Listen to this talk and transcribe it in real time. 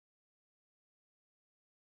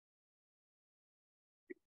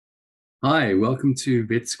Hi, welcome to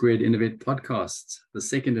Vetsquared Innovet podcast, the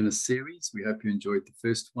second in a series. We hope you enjoyed the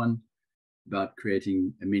first one about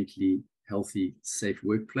creating a mentally healthy, safe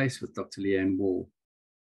workplace with Dr. Leanne Wall.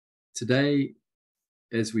 Today,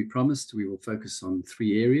 as we promised, we will focus on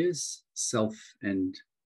three areas: self and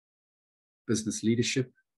business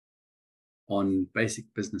leadership, on basic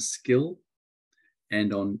business skill,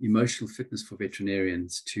 and on emotional fitness for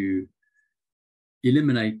veterinarians to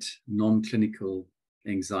eliminate non-clinical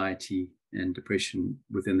anxiety and depression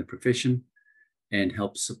within the profession and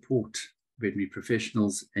help support veterinary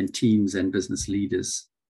professionals and teams and business leaders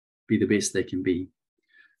be the best they can be.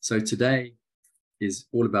 So today is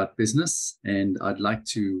all about business, and I'd like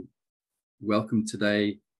to welcome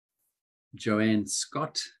today Joanne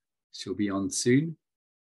Scott. She'll be on soon.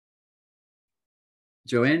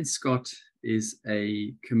 Joanne Scott is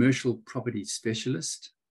a commercial property specialist.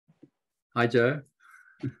 Hi, Joe.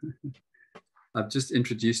 I've just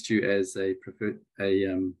introduced you as a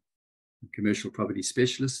commercial property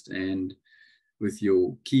specialist, and with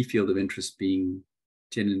your key field of interest being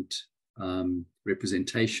tenant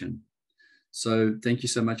representation. So thank you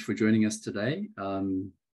so much for joining us today.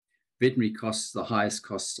 Veterinary costs, the highest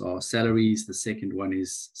costs are salaries. The second one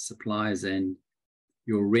is supplies, and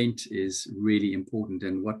your rent is really important.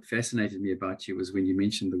 And what fascinated me about you was when you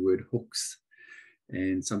mentioned the word hooks.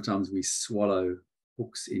 And sometimes we swallow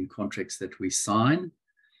hooks in contracts that we sign.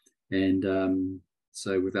 And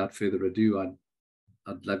so without further ado,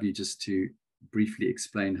 I'd love you just to briefly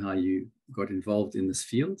explain how you got involved in this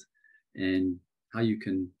field and how you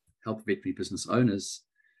can help veterinary business owners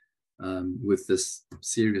with this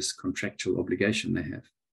serious contractual obligation they have.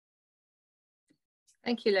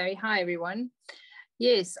 Thank you, Larry. Hi, everyone.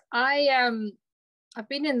 Yes, I've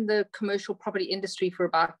been in the commercial property industry for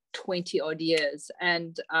about 20 odd years,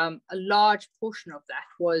 and a large portion of that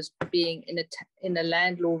was being in a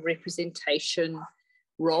landlord representation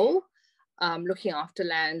role, looking after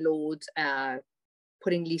landlords,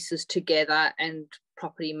 putting leases together and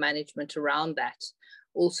property management around that.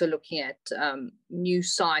 Also looking at new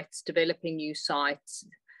sites, developing new sites,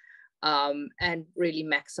 and really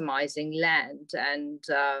maximizing land and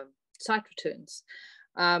site returns.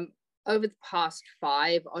 Over the past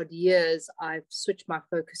 5 odd years, I've switched my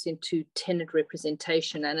focus into tenant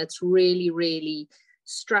representation, and it's really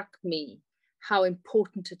struck me how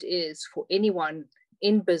important it is for anyone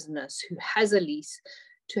in business who has a lease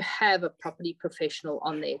to have a property professional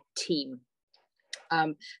on their team.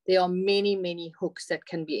 There are many hooks that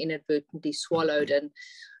can be inadvertently swallowed, and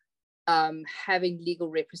having legal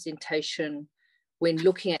representation when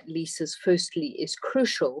looking at leases, firstly, is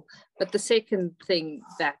crucial. But the second thing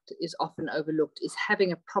that is often overlooked is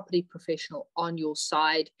having a property professional on your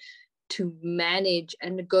side to manage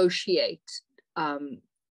and negotiate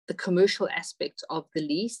the commercial aspects of the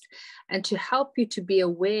lease, and to help you to be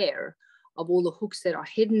aware of all the hooks that are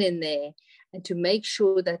hidden in there, and to make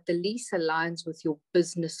sure that the lease aligns with your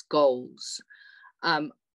business goals.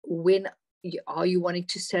 When are you wanting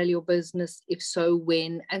to sell your business? If so,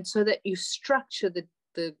 when? And so that you structure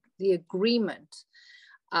the agreement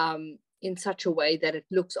in such a way that it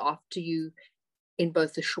looks after you in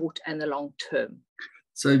both the short and the long term.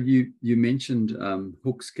 So you mentioned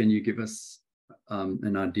hooks. Can you give us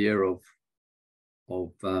an idea of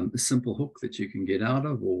a simple hook that you can get out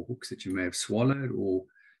of, or hooks that you may have swallowed, or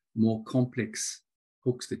more complex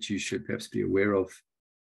hooks that you should perhaps be aware of?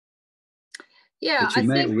 Yeah, that you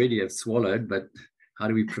may already have swallowed, but how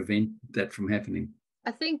do we prevent that from happening?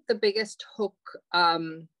 I think the biggest hook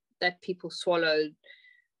that people swallow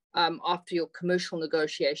after your commercial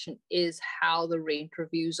negotiation is how the rent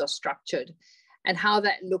reviews are structured and how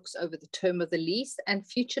that looks over the term of the lease and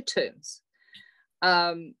future terms.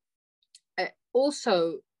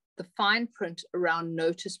 Also, the fine print around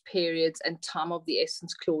notice periods and time of the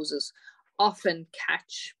essence clauses often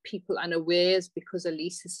catch people unawares, because a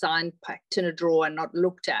lease is signed, packed in a drawer and not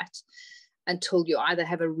looked at until you either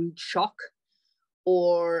have a rude shock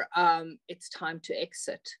or it's time to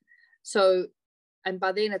exit. So, and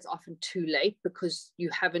by then it's often too late because you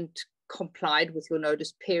haven't complied with your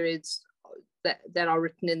notice periods that are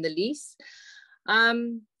written in the lease.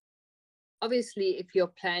 Obviously, if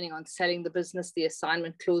you're planning on selling the business, the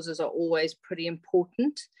assignment clauses are always pretty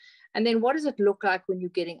important. And then what does it look like when you're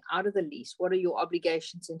getting out of the lease? What are your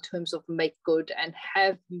obligations in terms of make good? And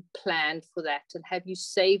have you planned for that? And have you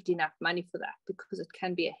saved enough money for that? Because it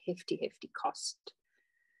can be a hefty cost.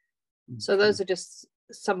 Okay. So those are just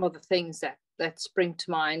some of the things that spring to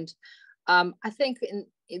mind. I think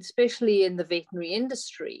especially in the veterinary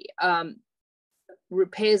industry,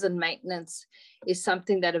 repairs and maintenance is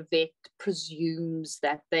something that a vet presumes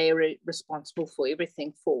that they're responsible for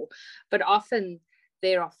everything for. But often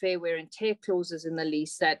there are fair wear and tear clauses in the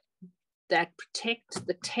lease that protect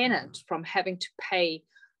the tenant from having to pay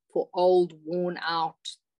for old, worn out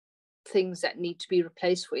things that need to be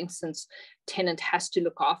replaced. For instance, tenant has to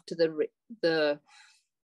look after the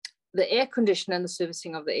air conditioner and the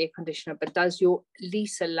servicing of the air conditioner, but does your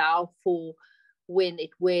lease allow for when it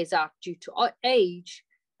wears out due to age,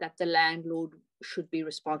 that the landlord should be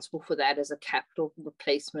responsible for that as a capital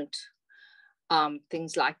replacement?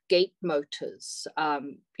 Things like gate motors,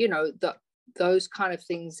 those kind of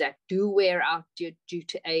things that do wear out due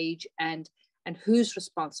to age, and who's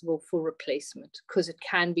responsible for replacement, because it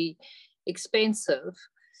can be expensive.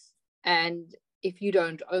 And if you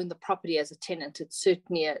don't own the property as a tenant, it's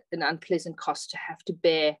certainly an unpleasant cost to have to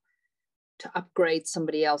bear to upgrade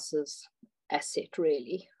somebody else's asset,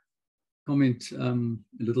 really. Comment a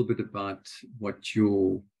little bit about what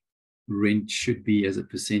your rent should be as a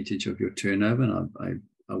percentage of your turnover. And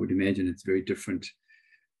I would imagine it's very different.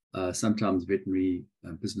 Sometimes veterinary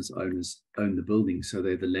business owners own the building, so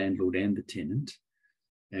they're the landlord and the tenant.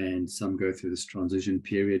 And some go through this transition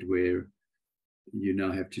period where you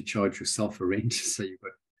now have to charge yourself a rent. So you've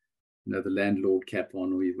got the landlord cap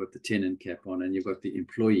on, or you've got the tenant cap on, and you've got the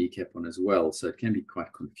employee cap on as well. So it can be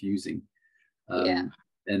quite confusing. And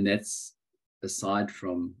that's aside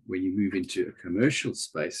from when you move into a commercial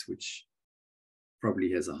space, which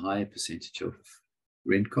probably has a higher percentage of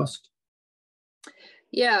rent cost.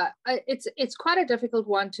 Yeah, it's quite a difficult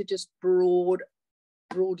one to just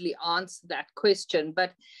broadly answer that question.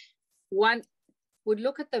 But one would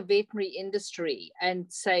look at the veterinary industry and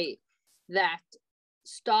say that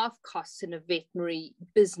staff costs in a veterinary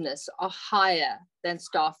business are higher than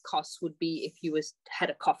staff costs would be if you had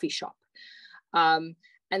a coffee shop. And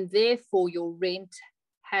therefore your rent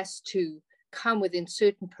has to come within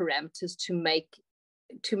certain parameters to make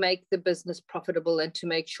the business profitable, and to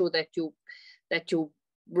make sure that your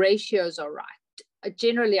ratios are right.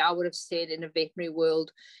 Generally, I would have said in a veterinary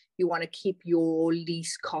world, you want to keep your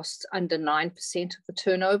lease costs under 9% of the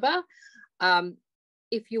turnover.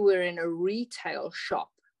 If you were in a retail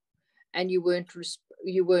shop and you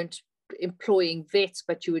weren't employing vets,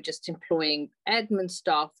 but you were just employing admin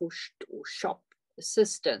staff or shop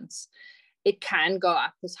assistants, it can go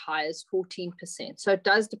up as high as 14%. So it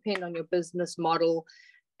does depend on your business model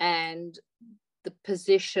and the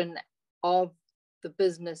position of the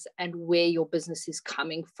business and where your business is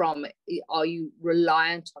coming from. Are you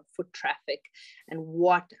reliant on foot traffic, and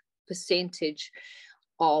what percentage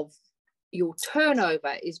of your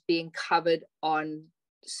turnover is being covered on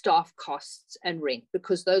staff costs and rent?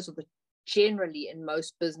 Because those are generally in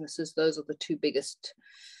most businesses, those are the two biggest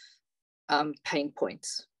pain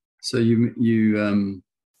points. So you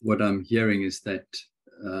what I'm hearing is that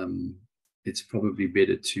it's probably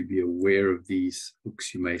better to be aware of these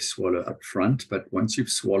hooks you may swallow up front, but once you've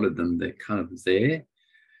swallowed them, they're kind of there.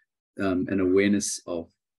 An awareness of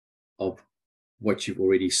what you've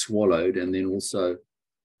already swallowed, and then also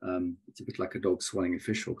it's a bit like a dog swallowing a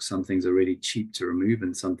fish hook. Some things are really cheap to remove,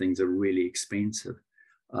 and some things are really expensive.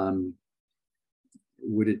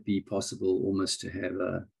 Would it be possible almost to have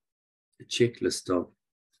a checklist of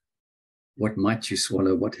what might you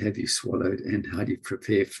swallow, what have you swallowed, and how do you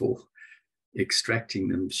prepare for extracting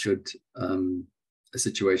them should a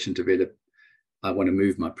situation develop? I want to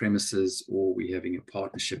move my premises, or we're having a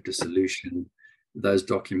partnership dissolution. Those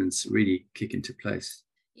documents really kick into place.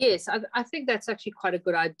 Yes, I think that's actually quite a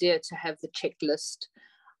good idea to have the checklist,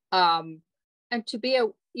 and to be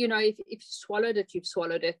if you swallowed it, you've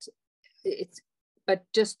swallowed it. But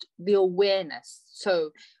just the awareness.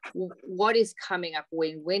 So what is coming up?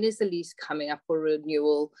 When is the lease coming up for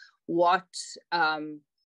renewal? What are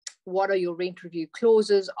your rent review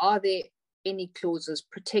clauses? Are there any clauses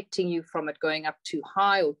protecting you from it going up too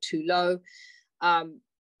high or too low?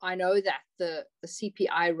 I know that the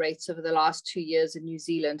CPI rates over the last 2 years in New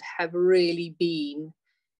Zealand have really been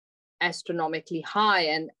astronomically high.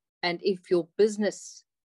 And if your business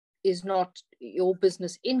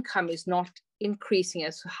income is not increasing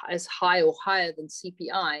as high or higher than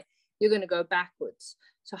CPI, you're going to go backwards.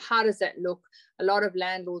 So how does that look? A lot of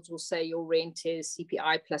landlords will say your rent is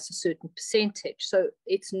CPI plus a certain percentage. So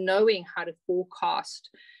it's knowing how to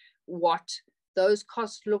forecast what those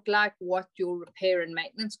costs look like, what your repair and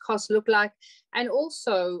maintenance costs look like, and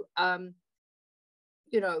also,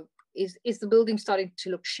 is the building starting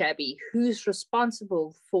to look shabby? Who's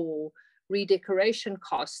responsible for redecoration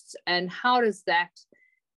costs, and how does that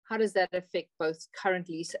affect both current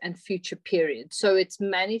lease and future periods? So it's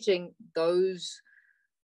managing those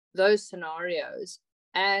those scenarios,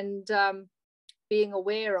 and being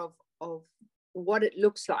aware of what it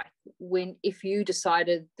looks like if you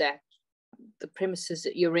decided that the premises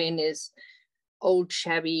that you're in is old,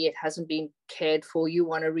 shabby, it hasn't been cared for, you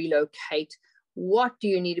want to relocate. What do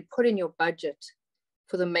you need to put in your budget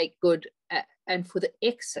for the make good and for the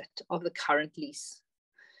exit of the current lease?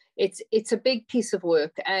 It's a big piece of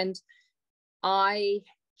work, and I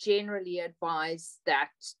generally advise that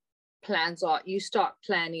you start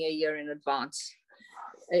planning a year in advance,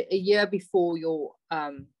 a year before your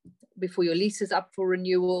lease is up for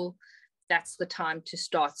renewal. That's the time to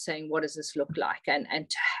start saying, what does this look like? And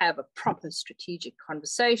to have a proper strategic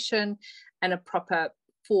conversation and a proper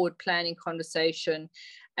forward planning conversation,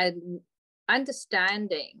 and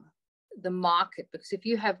understanding the market. Because if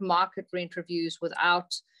you have market rent reviews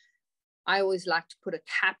I always like to put a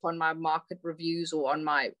cap on my market reviews or on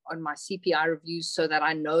my CPI reviews, so that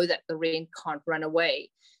I know that the rent can't run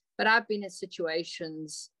away. But I've been in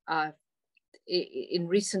situations in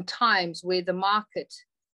recent times where the market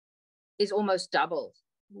is almost double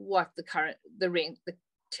what the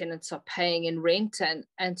tenants are paying in rent,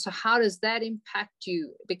 and so how does that impact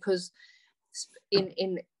you? Because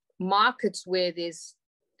in markets where there's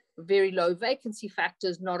very low vacancy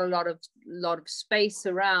factors, not a lot of space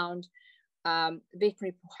around,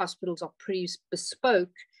 veterinary hospitals are pretty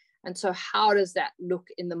bespoke, and so how does that look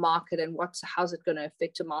in the market, and how's it going to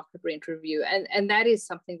affect a market rent review? And that is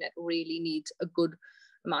something that really needs a good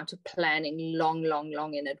amount of planning,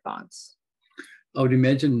 long in advance. I would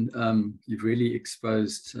imagine you've really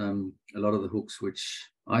exposed a lot of the hooks, which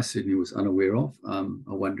I certainly was unaware of. I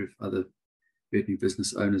wonder if other veterinary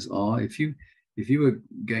business owners are. If you were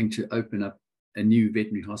going to open up a new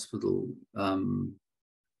veterinary hospital,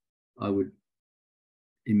 I would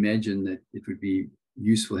imagine that it would be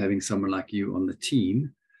useful having someone like you on the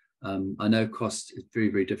team. I know cost is very,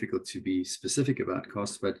 very difficult to be specific about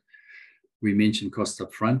costs, but we mentioned costs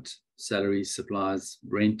up front. Salaries, supplies,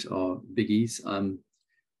 rent are biggies.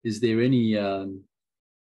 Is there any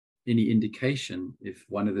indication if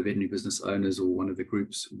one of the veterinary business owners or one of the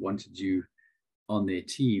groups wanted you on their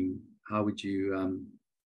team? How would you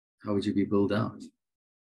be billed out?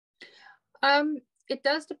 It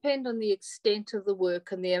does depend on the extent of the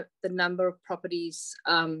work and the number of properties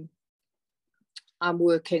I'm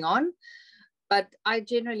working on, but I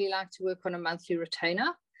generally like to work on a monthly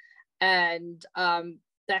retainer, and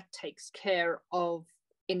that takes care of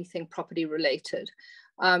anything property related.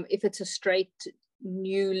 If it's a straight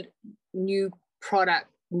new product,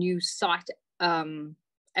 new site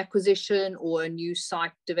acquisition, or a new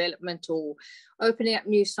site development, or opening up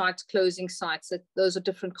new sites, closing sites, those are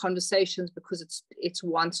different conversations, because it's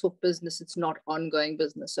once-off business, it's not ongoing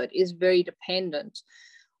business. So it is very dependent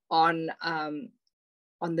on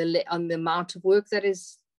the amount of work that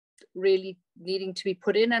is really needing to be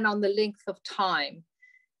put in, and on the length of time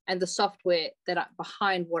and the software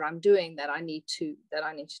behind what I'm doing that I need to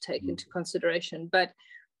take into consideration. But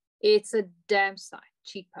it's a damn sight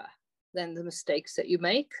cheaper than the mistakes that you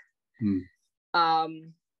make.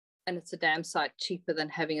 And it's a damn sight cheaper than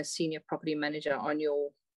having a senior property manager on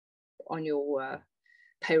your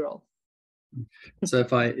payroll. So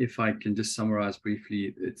if I can just summarize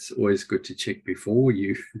briefly, it's always good to check before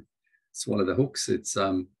you swallow the hooks. It's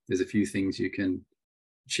there's a few things you can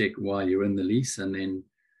check while you're in the lease, and then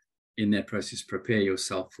in that process prepare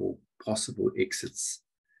yourself for possible exits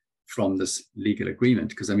from this legal agreement,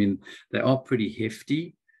 because I mean they are pretty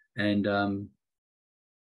hefty, and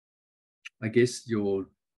I guess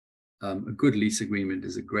a good lease agreement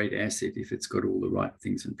is a great asset if it's got all the right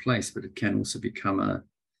things in place, but it can also become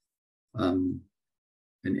an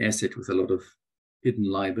asset with a lot of hidden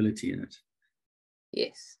liability in it.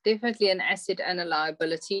 Yes, definitely an asset and a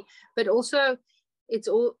liability, but also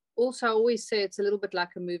I always say it's a little bit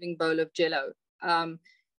like a moving bowl of jello.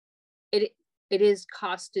 It is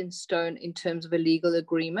cast in stone in terms of a legal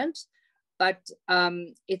agreement, but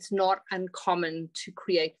it's not uncommon to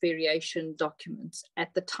create variation documents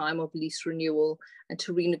at the time of lease renewal and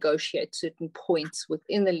to renegotiate certain points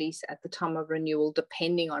within the lease at the time of renewal,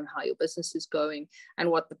 depending on how your business is going and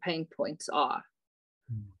what the pain points are,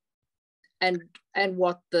 and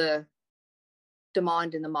what the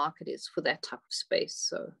demand in the market is for that type of space.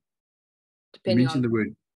 So depending on the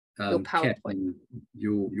word your PowerPoint. cap,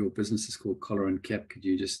 your business is called Collar and Cap. Could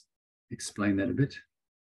you just explain that a bit?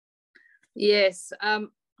 Yes, I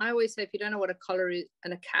always say if you don't know what a collar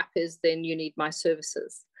and a cap is, then you need my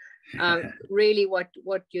services. Really what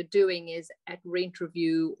you're doing is at rent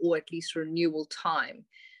review or at least renewal time,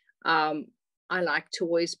 I like to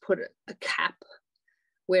always put a cap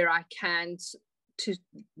where I can to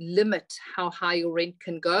limit how high your rent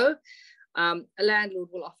can go. A landlord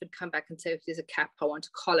will often come back and say, if there's a cap, I want to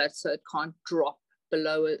collar it so it can't drop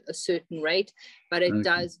below a certain rate, but it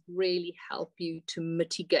does really help you to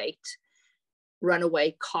mitigate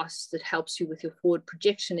runaway costs. It helps you with your forward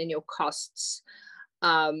projection in your costs.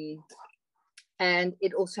 And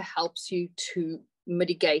it also helps you to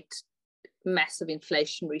mitigate massive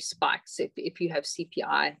inflationary spikes if you have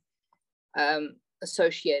CPI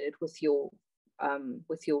associated with your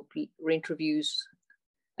rent reviews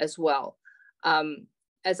as well.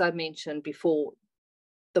 As I mentioned before,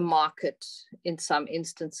 the market in some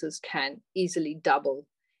instances can easily double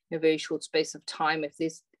in a very short space of time if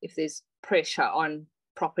there's pressure on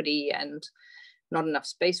property and not enough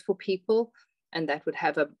space for people, and that would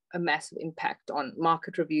have a massive impact on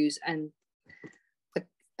market reviews, and a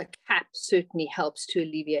cap certainly helps to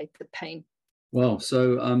alleviate the pain. Wow.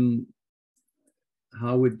 So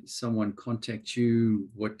how would someone contact you?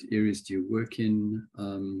 What areas do you work in?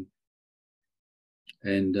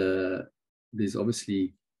 And there's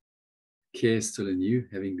obviously care still in you,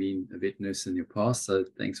 having been a vet nurse in your past. So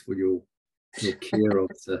thanks for your care of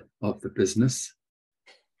the business.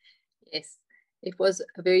 Yes, it was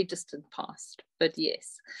a very distant past, but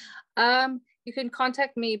yes. You can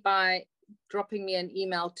contact me by dropping me an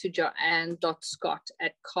email to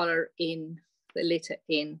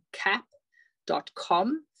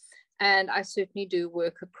joanne.scott@cap.com. And I certainly do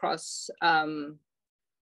work across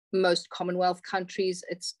most Commonwealth countries.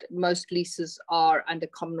 Most leases are under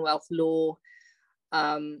Commonwealth law.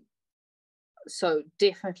 So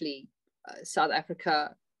definitely South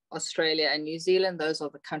Africa, Australia, and New Zealand, those are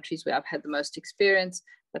the countries where I've had the most experience,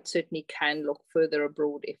 but certainly can look further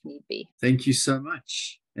abroad if need be. Thank you so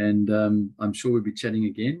much. And I'm sure we'll be chatting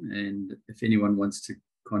again. And if anyone wants to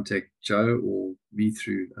contact Joe or me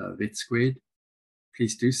through Vetsquared,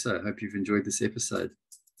 please do so. I hope you've enjoyed this episode.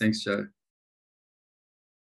 Thanks, Joe.